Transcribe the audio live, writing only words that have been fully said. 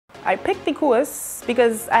I picked the course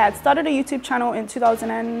because I had started a YouTube channel in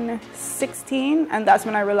 2016, and that's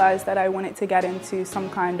when I realized that I wanted to get into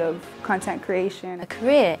some kind of content creation. A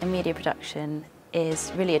career in media production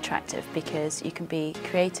is really attractive because you can be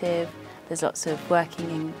creative, there's lots of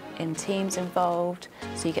working in teams involved,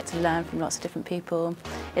 so you get to learn from lots of different people.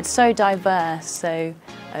 It's so diverse, so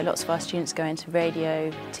lots of our students go into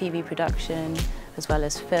radio, TV production, as well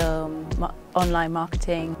as film, online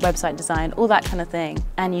marketing, website design, all that kind of thing.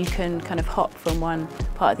 And you can kind of hop from one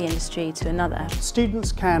part of the industry to another.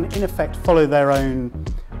 Students can, in effect, follow their own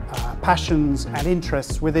passions and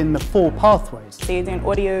interests within the 4 pathways. So you're doing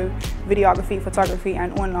audio, videography, photography,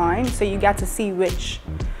 and online, so you get to see which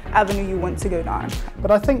avenue you want to go down.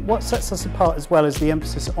 But I think what sets us apart as well is the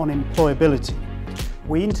emphasis on employability.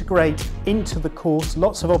 We integrate into the course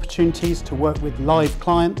lots of opportunities to work with live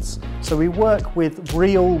clients, so we work with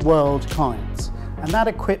real-world clients, and that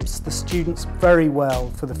equips the students very well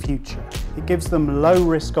for the future. It gives them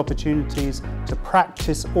low-risk opportunities to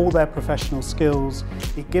practice all their professional skills.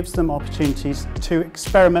 It gives them opportunities to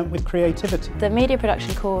experiment with creativity. The media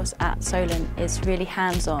production course at Solent is really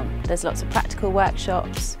hands-on. There's lots of practical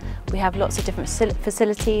workshops. We have lots of different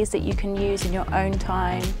facilities that you can use in your own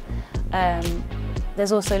time.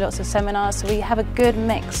 There's also lots of seminars, so we have a good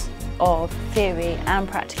mix of theory and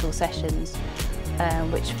practical sessions,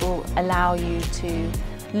 which will allow you to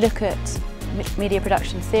look at media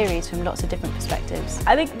production theories from lots of different perspectives.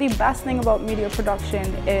 I think the best thing about media production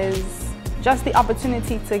is just the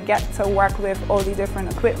opportunity to get to work with all the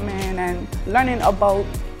different equipment and learning about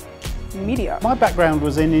media. My background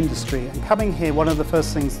was in industry, and coming here, one of the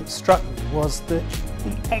first things that struck me was the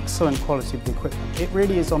excellent quality of the equipment. It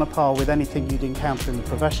really is on a par with anything you'd encounter in the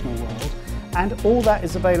professional world, and all that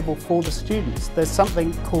is available for the students. There's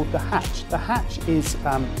something called the Hatch. The Hatch is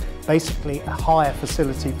basically a hire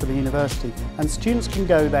facility for the university, and students can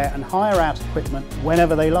go there and hire out equipment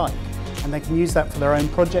whenever they like, and they can use that for their own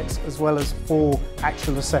projects as well as for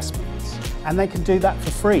actual assessments. And they can do that for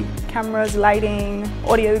free. Cameras, lighting,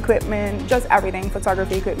 audio equipment, just everything,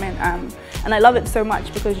 photography equipment. And I love it so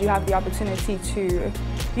much because you have the opportunity to,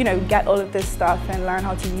 get all of this stuff and learn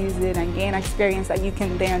how to use it and gain experience that you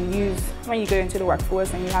can then use when you go into the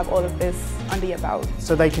workforce and you have all of this under your belt.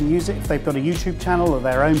 So they can use it if they've got a YouTube channel or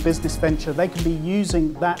their own business venture. They can be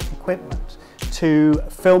using that equipment to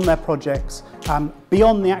film their projects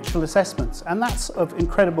beyond the actual assessments, and that's of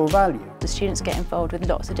incredible value. The students get involved with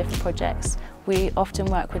lots of different projects. We often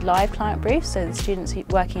work with live client briefs, so the students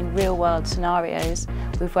work in real-world scenarios.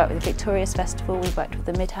 We've worked with the Victorious Festival, we've worked with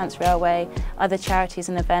the Midlands Railway, other charities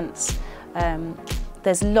and events.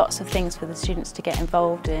 There's lots of things for the students to get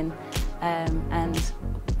involved in and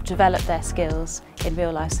develop their skills in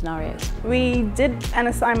real-life scenarios. We did an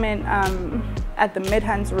assignment at the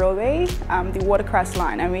Midlands Railway, the Watercress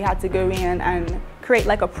line, and we had to go in and create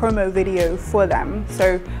like a promo video for them.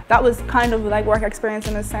 So that was kind of like work experience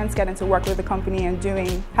in a sense, getting to work with the company and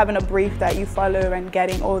having a brief that you follow and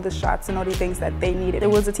getting all the shots and all the things that they needed. It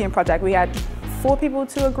was a team project. We had 4 people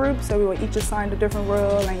to a group, so we were each assigned a different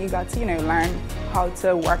role, and you got to learn how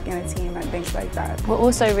to work in a team and things like that. We're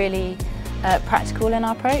also really practical in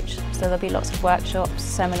our approach, so there'll be lots of workshops,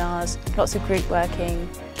 seminars, lots of group working,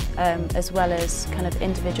 as well as kind of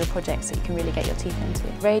individual projects that you can really get your teeth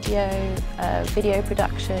into. Radio, video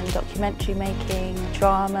production, documentary making,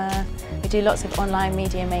 drama. We do lots of online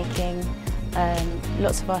media making.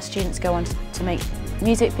 Lots of our students go on to make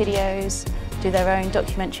music videos, do their own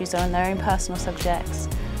documentaries on their own personal subjects,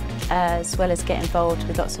 as well as get involved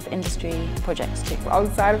with lots of industry projects too.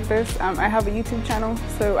 Outside of this, I have a YouTube channel,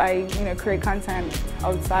 so I create content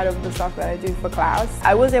outside of the stuff that I do for class.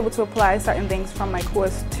 I was able to apply certain things from my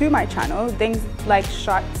course to my channel, things like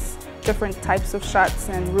shots, different types of shots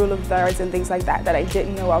and rule of thirds and things like that that I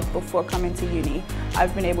didn't know of before coming to uni.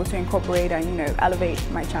 I've been able to incorporate and elevate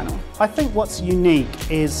my channel. I think what's unique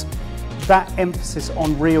is that emphasis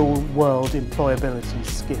on real-world employability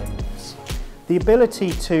skills. The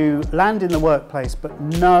ability to land in the workplace but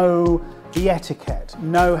know the etiquette,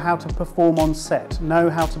 know how to perform on set, know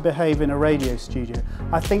how to behave in a radio studio.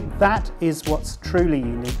 I think that is what's truly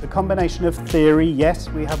unique. The combination of theory, yes,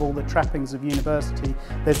 we have all the trappings of university,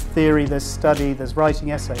 there's theory, there's study, there's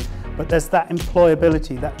writing essays, but there's that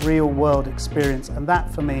employability, that real world experience, and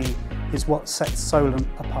that for me is what sets Solent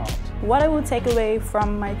apart. What I will take away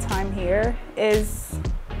from my time here is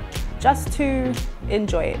just to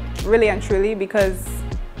enjoy it, really and truly, because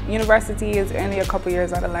university is only a couple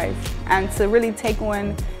years out of life, and to really take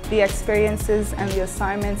on the experiences and the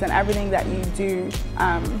assignments and everything that you do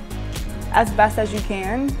as best as you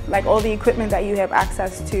can, like all the equipment that you have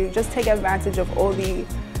access to, just take advantage of all the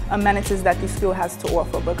amenities that the school has to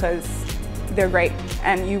offer, because they're great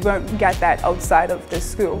and you won't get that outside of the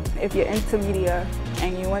school. If you're into media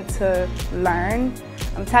and you want to learn,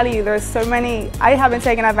 I'm telling you, there's so many. I haven't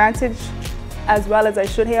taken advantage as well as I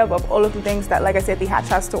should have of all of the things that, like I said, the Hatch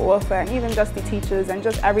has to offer, and even just the teachers and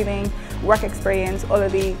just everything, work experience, all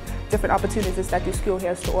of the different opportunities that the school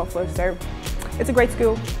has to offer. So it's a great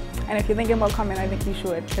school, and if you're thinking about coming, I think you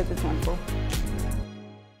should, because it's wonderful.